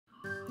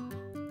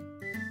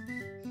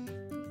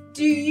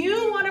Do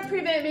you want to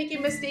prevent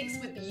making mistakes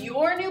with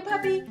your new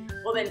puppy?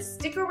 Well then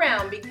stick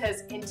around,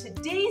 because in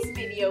today's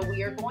video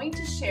we are going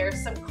to share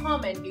some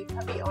common new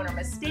puppy owner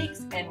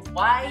mistakes and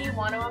why you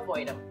want to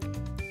avoid them.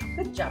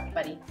 Good job,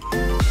 buddy.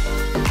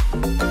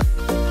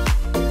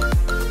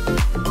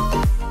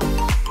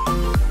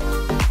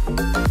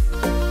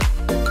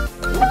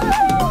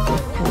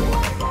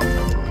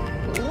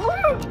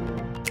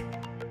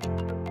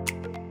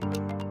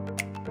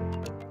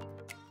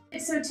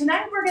 So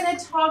tonight we're going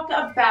to talk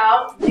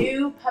about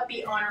new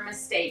puppy owner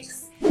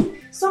mistakes.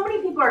 So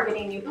many people are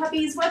getting new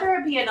puppies, whether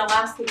it be an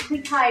Alaskan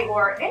Klee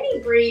or any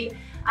breed.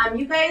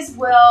 You guys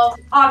will,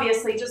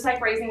 obviously, just like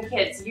raising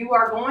kids, you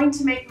are going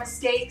to make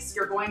mistakes,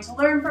 you're going to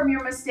learn from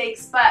your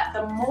mistakes, but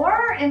the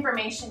more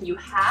information you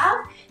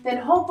have, then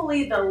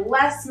hopefully the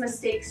less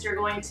mistakes you're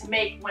going to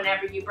make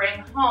whenever you bring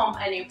home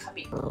a new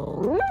puppy.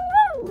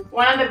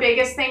 One of the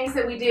biggest things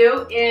that we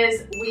do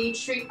is we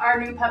treat our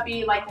new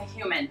puppy like a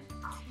human.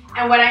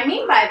 And what I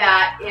mean by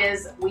that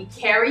is we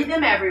carry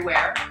them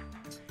everywhere.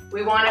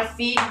 We want to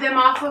feed them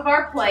off of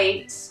our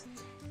plate,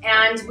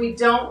 and we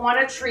don't want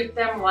to treat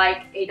them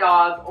like a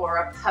dog or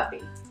a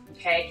puppy,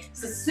 okay?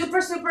 So super,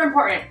 super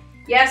important.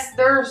 Yes,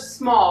 they're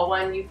small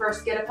when you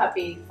first get a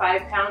puppy,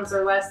 5 pounds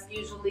or less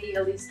usually,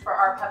 at least for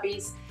our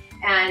puppies.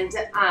 And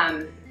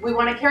we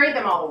want to carry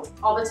them all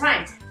the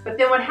time. But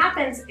then what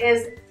happens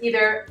is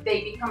either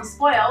they become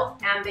spoiled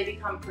and they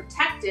become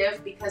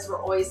protective because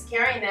we're always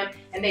carrying them,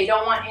 and they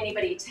don't want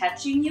anybody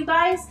touching you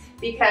guys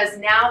because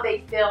now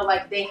they feel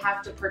like they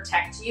have to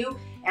protect you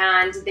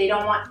and they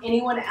don't want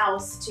anyone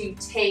else to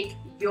take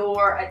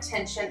your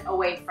attention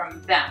away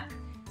from them.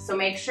 So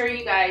make sure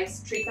you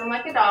guys treat them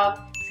like a dog,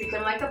 treat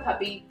them like a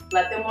puppy,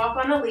 let them walk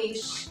on a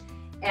leash,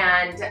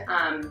 and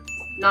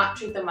not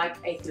treat them like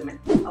a human.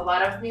 A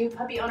lot of new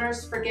puppy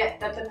owners forget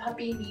that the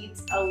puppy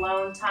needs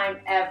alone time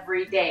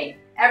every day.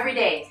 Every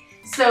day.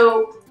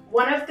 So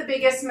one of the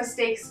biggest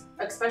mistakes,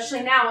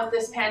 especially now with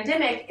this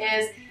pandemic,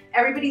 is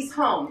everybody's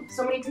home.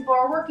 So many people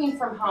are working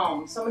from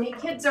home. So many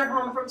kids are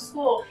home from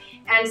school.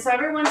 And so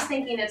everyone's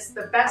thinking it's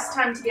the best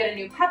time to get a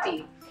new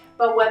puppy.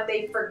 But what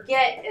they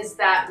forget is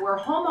that we're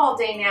home all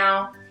day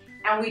now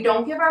and we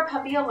don't give our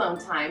puppy alone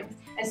time.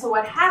 And so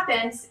what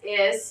happens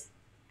is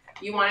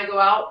you want to go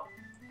out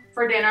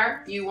for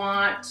dinner, you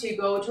want to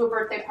go to a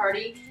birthday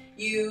party,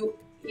 you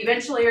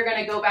eventually are going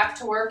to go back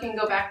to work and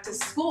go back to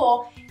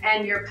school,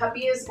 and your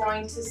puppy is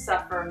going to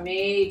suffer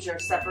major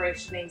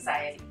separation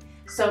anxiety.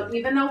 So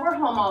even though we're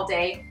home all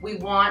day, we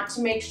want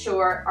to make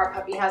sure our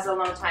puppy has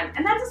alone time.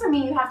 And that doesn't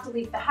mean you have to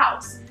leave the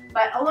house,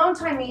 but alone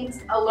time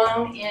means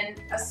alone in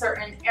a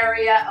certain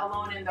area,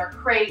 alone in their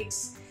crate,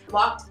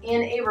 locked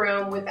in a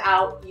room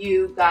without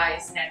you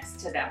guys next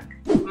to them.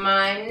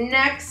 My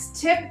next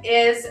tip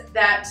is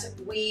that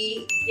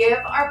we give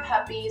our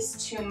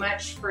puppies too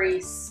much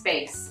free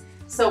space.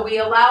 So we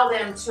allow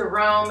them to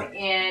roam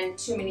in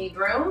too many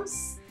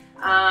rooms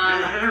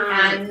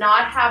and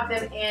not have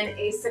them in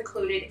a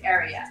secluded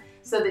area.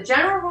 So the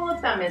general rule of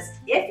thumb is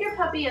if your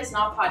puppy is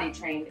not potty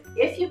trained,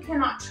 if you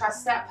cannot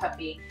trust that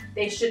puppy,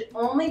 they should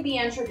only be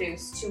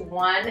introduced to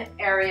one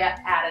area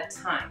at a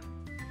time.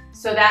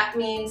 So that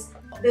means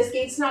this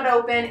gate's not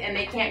open and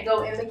they can't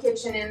go in the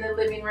kitchen, in the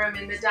living room,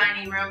 in the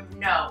dining room.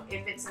 No,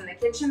 if it's in the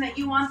kitchen that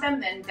you want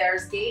them, then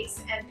there's gates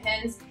and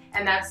pins,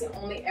 and that's the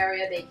only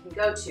area they can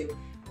go to.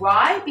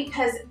 Why?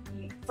 Because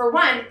for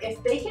one,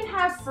 if they can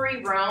have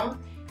free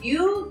roam,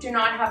 you do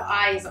not have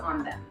eyes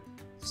on them.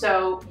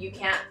 So you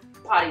can't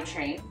potty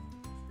train.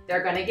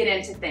 They're gonna get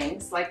into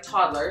things like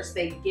toddlers.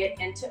 They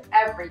get into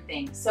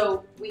everything.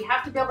 So we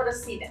have to be able to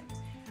see them.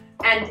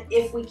 And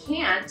if we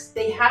can't,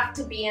 they have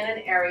to be in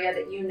an area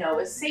that you know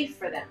is safe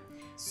for them.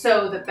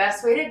 So the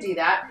best way to do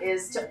that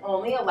is to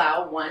only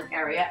allow one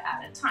area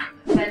at a time.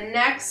 The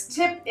next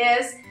tip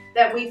is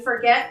that we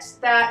forget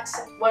that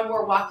when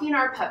we're walking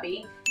our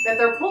puppy, that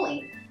they're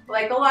pulling.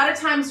 Like a lot of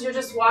times you're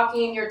just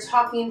walking, you're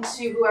talking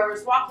to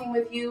whoever's walking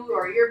with you,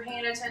 or you're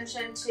paying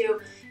attention to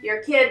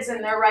your kids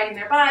and they're riding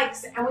their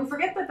bikes, and we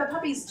forget that the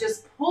puppy's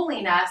just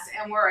pulling us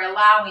and we're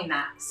allowing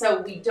that.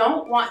 So we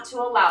don't want to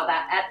allow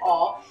that at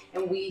all,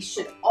 and we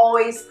should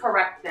always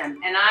correct them.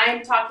 And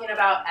I'm talking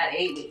about at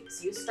 8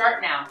 weeks. You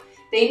start now.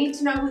 They need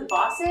to know who the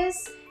boss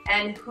is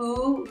and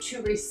who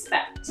to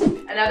respect.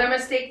 Another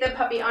mistake that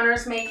puppy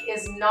owners make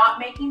is not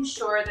making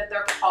sure that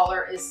their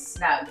collar is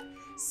snug.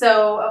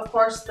 So of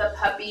course the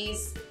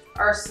puppies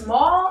are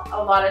small.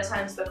 A lot of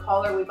times the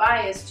collar we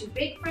buy is too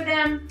big for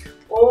them,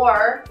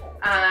 or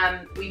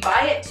we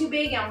buy it too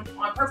big on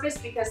purpose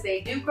because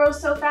they do grow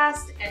so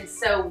fast, and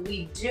so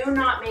we do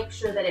not make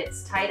sure that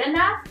it's tight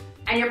enough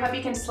and your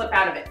puppy can slip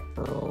out of it.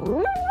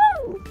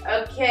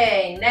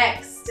 Okay,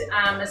 next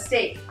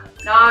mistake,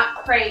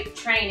 not crate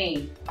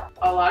training.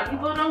 A lot of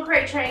people don't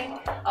crate train.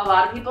 A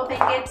lot of people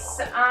think it's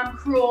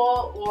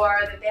cruel, or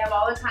that they have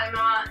all the time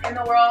in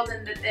the world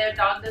and that their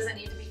dog doesn't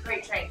need to be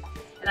crate trained.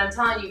 And I'm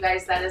telling you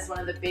guys, that is one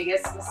of the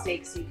biggest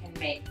mistakes you can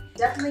make.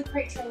 Definitely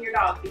crate train your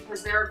dog,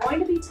 because there are going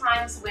to be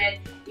times when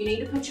you need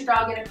to put your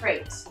dog in a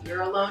crate.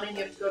 You're alone and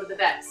you have to go to the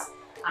vets.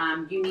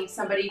 You need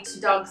somebody to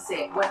dog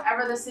sit.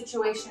 Whatever the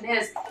situation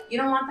is, you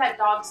don't want that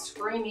dog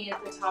screaming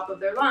at the top of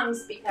their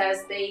lungs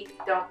because they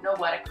don't know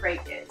what a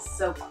crate is.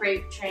 So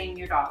crate train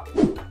your dog.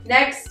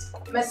 Next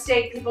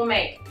mistake people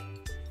make.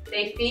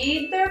 They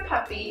feed their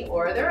puppy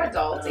or their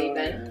adult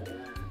even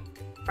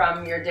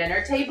from your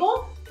dinner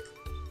table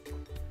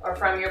or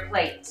from your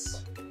plate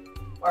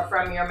or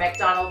from your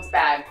McDonald's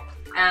bag.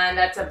 And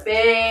that's a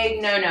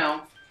big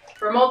no-no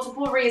for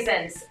multiple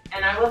reasons.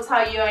 And I will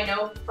tell you, I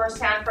know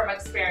firsthand from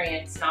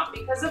experience, not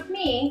because of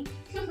me,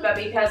 but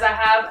because I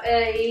have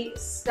a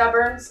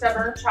stubborn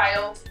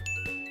child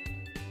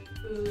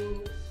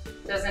who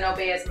doesn't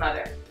obey his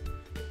mother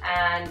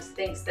and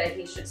thinks that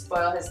he should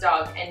spoil his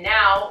dog. And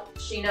now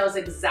she knows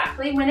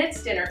exactly when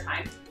it's dinner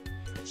time.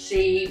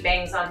 She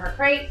bangs on her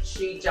crate,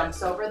 she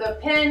jumps over the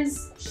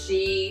pins,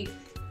 she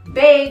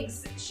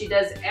begs, she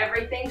does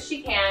everything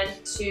she can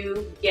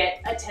to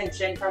get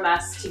attention from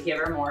us to give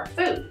her more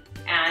food.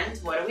 And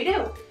what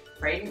do?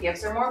 Braden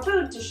gives her more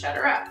food to shut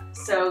her up.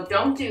 So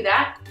don't do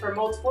that for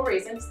multiple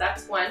reasons,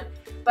 that's one.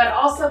 But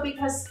also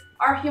because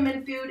our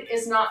human food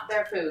is not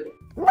their food.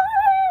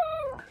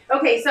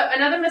 Okay, so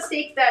another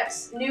mistake that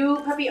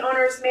new puppy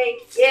owners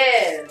make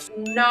is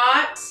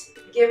not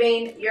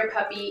giving your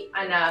puppy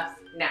enough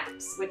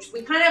naps, which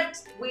we kind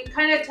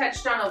of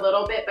touched on a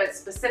little bit, but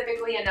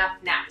specifically enough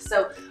naps.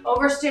 So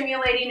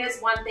overstimulating is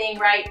one thing,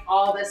 right?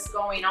 All this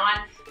going on,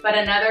 but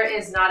another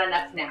is not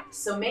enough naps.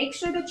 So make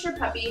sure that your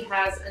puppy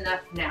has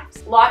enough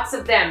naps. Lots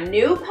of them.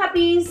 New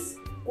puppies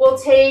will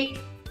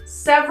take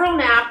several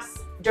naps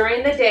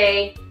during the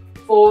day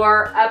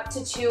for up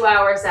to 2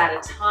 hours at a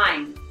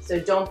time.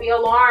 So don't be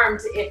alarmed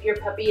if your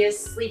puppy is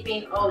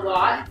sleeping a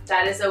lot.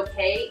 That is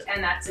okay,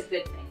 and that's a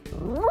good thing.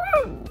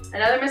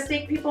 Another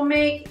mistake people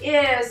make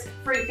is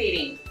free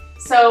feeding.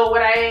 So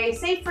when I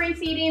say free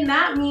feeding,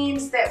 that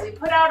means that we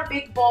put out a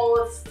big bowl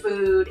of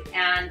food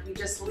and we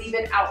just leave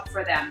it out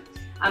for them.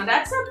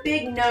 That's a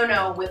big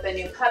no-no with a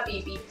new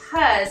puppy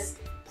because,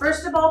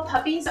 first of all,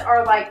 puppies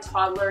are like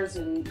toddlers,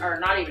 or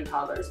not even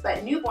toddlers,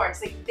 but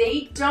newborns.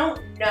 They don't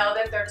know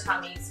that their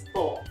tummy's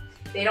full.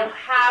 They don't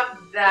have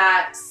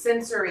that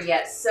sensory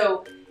yet.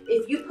 So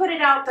if you put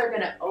it out, they're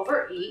gonna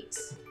overeat.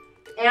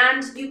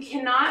 And you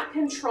cannot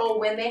control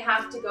when they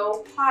have to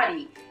go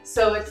potty.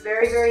 So it's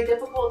very, very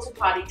difficult to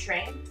potty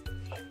train.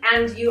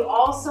 And you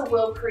also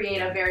will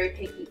create a very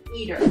picky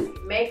eater.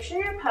 Make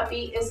sure your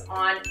puppy is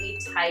on a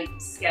tight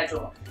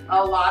schedule.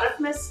 A lot of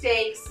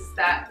mistakes is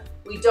that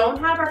we don't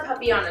have our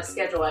puppy on a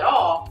schedule at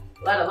all,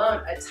 let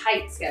alone a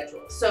tight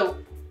schedule. So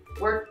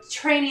we're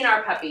training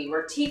our puppy,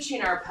 we're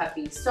teaching our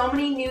puppy. So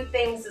many new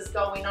things is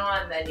going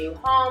on, the new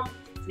home,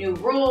 new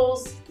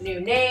rules, new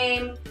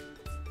name,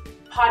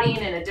 pottying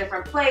in a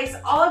different place,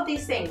 all of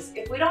these things.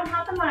 If we don't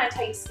have them on a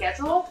tight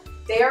schedule,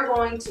 they are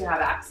going to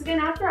have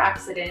accident after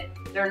accident.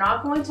 They're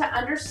not going to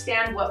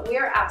understand what we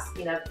are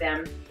asking of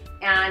them,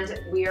 and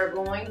we are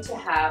going to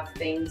have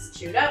things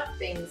chewed up,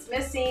 things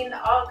missing,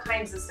 all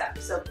kinds of stuff.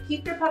 So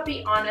keep your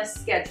puppy on a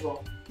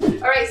schedule. All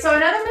right, so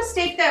another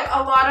mistake that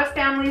a lot of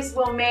families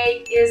will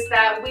make is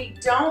that we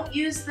don't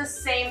use the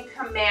same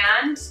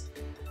command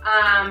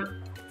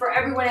for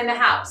everyone in the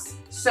house.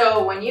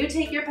 So when you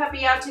take your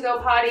puppy out to go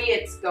potty,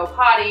 it's go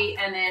potty.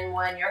 And then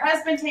when your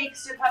husband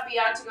takes your puppy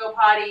out to go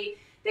potty,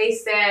 they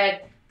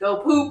said go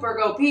poop or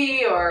go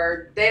pee,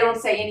 or they don't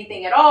say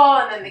anything at all.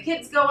 And then the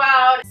kids go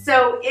out.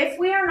 So if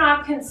we are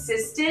not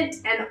consistent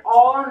and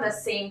all on the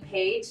same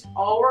page,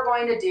 all we're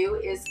going to do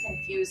is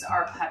confuse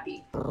our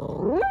puppy.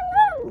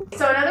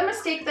 So another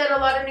mistake that a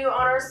lot of new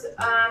owners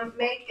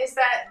make is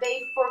that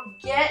they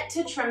forget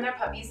to trim their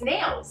puppy's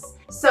nails.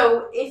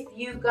 So if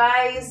you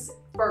guys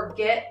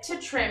forget to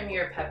trim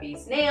your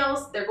puppy's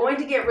nails, they're going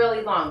to get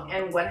really long.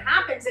 And what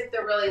happens if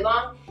they're really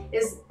long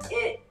is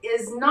it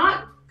is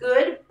not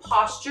good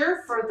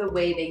posture for the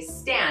way they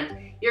stand.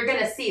 You're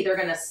gonna see they're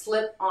gonna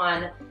slip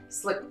on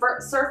slick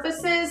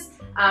surfaces.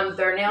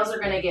 Their nails are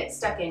gonna get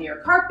stuck in your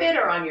carpet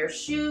or on your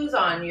shoes,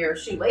 on your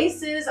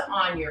shoelaces,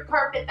 on your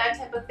carpet, that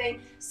type of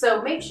thing.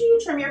 So make sure you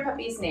trim your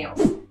puppy's nails.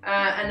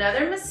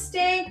 Another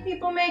mistake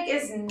people make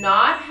is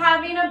not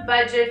having a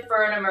budget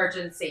for an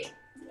emergency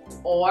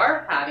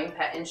or having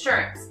pet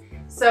insurance.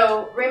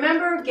 So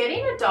remember,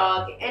 getting a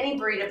dog, any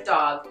breed of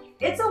dog,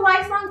 it's a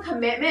lifelong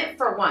commitment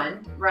for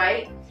one,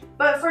 right?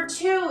 But for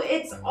two,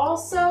 it's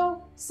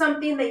also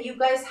something that you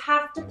guys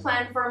have to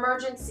plan for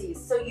emergencies.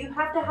 So you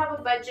have to have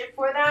a budget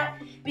for that,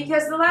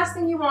 because the last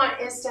thing you want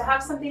is to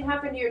have something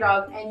happen to your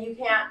dog and you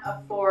can't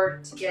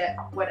afford to get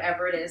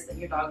whatever it is that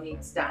your dog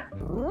needs done.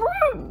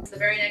 The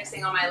very next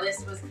thing on my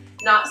list was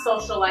not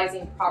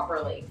socializing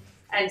properly.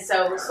 And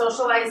so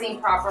socializing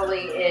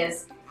properly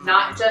is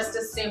not just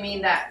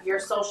assuming that you're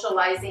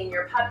socializing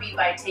your puppy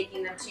by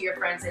taking them to your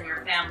friends and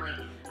your family.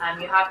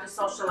 You have to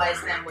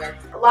socialize them with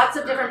lots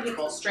of different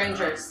people,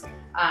 strangers,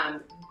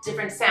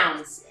 different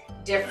sounds.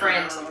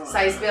 different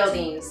size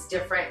buildings,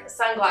 different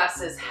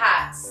sunglasses,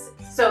 hats.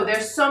 So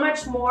there's so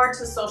much more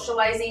to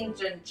socializing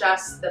than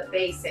just the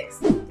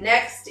basics.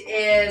 Next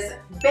is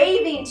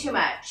bathing too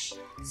much.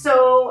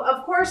 So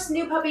of course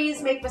new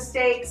puppies make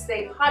mistakes,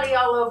 they potty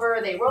all over,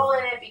 they roll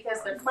in it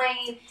because they're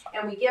playing,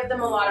 and we give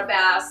them a lot of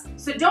baths.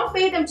 So don't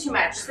bathe them too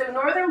much. So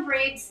northern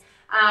breeds,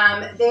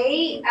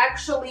 they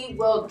actually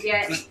will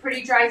get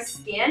pretty dry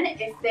skin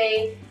if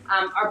they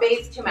are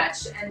bathed too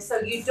much. And so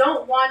you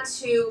don't want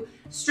to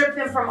strip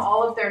them from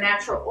all of their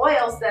natural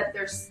oils that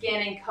their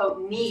skin and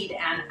coat need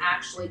and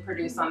actually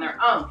produce on their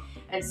own.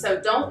 And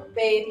so don't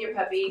bathe your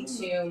puppy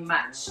too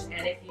much.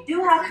 And if you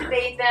do have to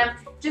bathe them,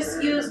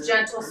 just use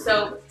gentle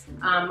soap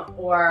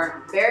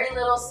or very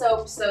little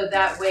soap so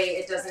that way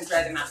it doesn't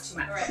dry them out too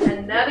much. Right.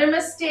 Another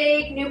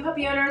mistake new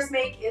puppy owners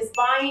make is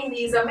buying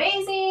these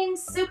amazing,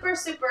 super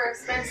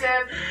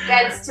expensive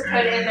beds to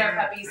put in their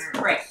puppy's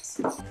crate.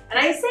 And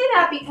I say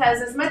that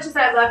because as much as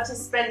I love to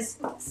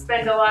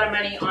spend a lot of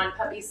money on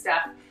puppy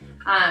stuff,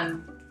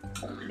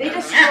 they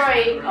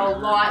destroy a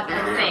lot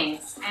of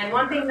things. And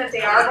one thing that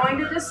they are going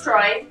to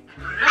destroy,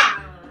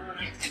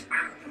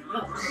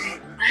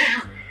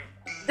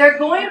 they're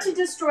going to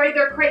destroy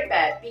their crate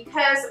bed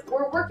because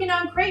we're working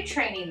on crate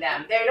training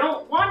them. They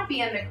don't want to be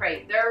in the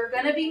crate. They're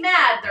going to be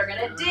mad, they're going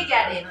to dig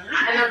at it,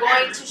 and they're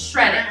going to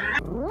shred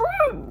it.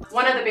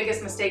 One of the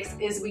biggest mistakes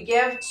is we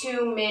give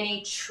too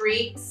many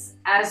treats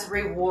as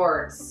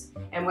rewards.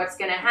 And what's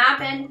going to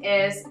happen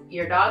is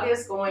your dog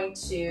is going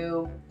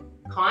to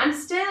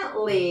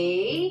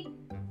constantly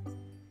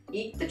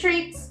eat the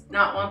treats,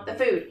 not want the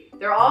food.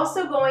 They're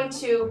also going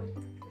to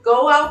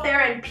go out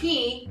there and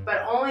pee,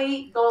 but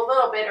only go a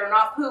little bit or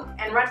not poop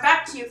and run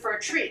back to you for a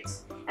treat.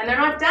 And they're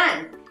not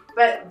done.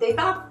 But they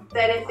thought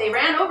that if they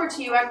ran over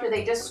to you after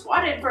they just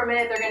squatted for a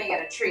minute, they're gonna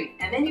get a treat.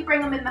 And then you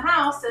bring them in the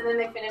house and then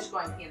they finish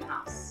going pee in the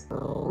house.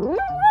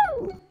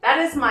 That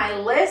is my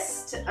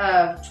list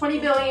of 20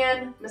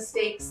 billion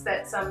mistakes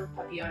that some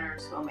puppy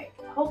owners will make.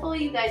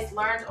 Hopefully you guys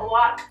learned a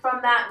lot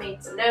from that,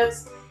 made some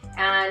notes,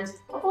 and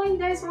hopefully you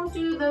guys won't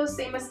do those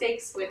same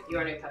mistakes with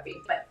your new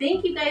puppy. But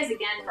thank you guys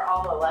again for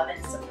all the love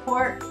and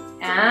support,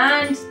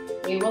 and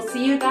we will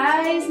see you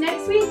guys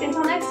next week.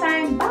 Until next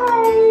time,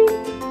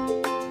 bye!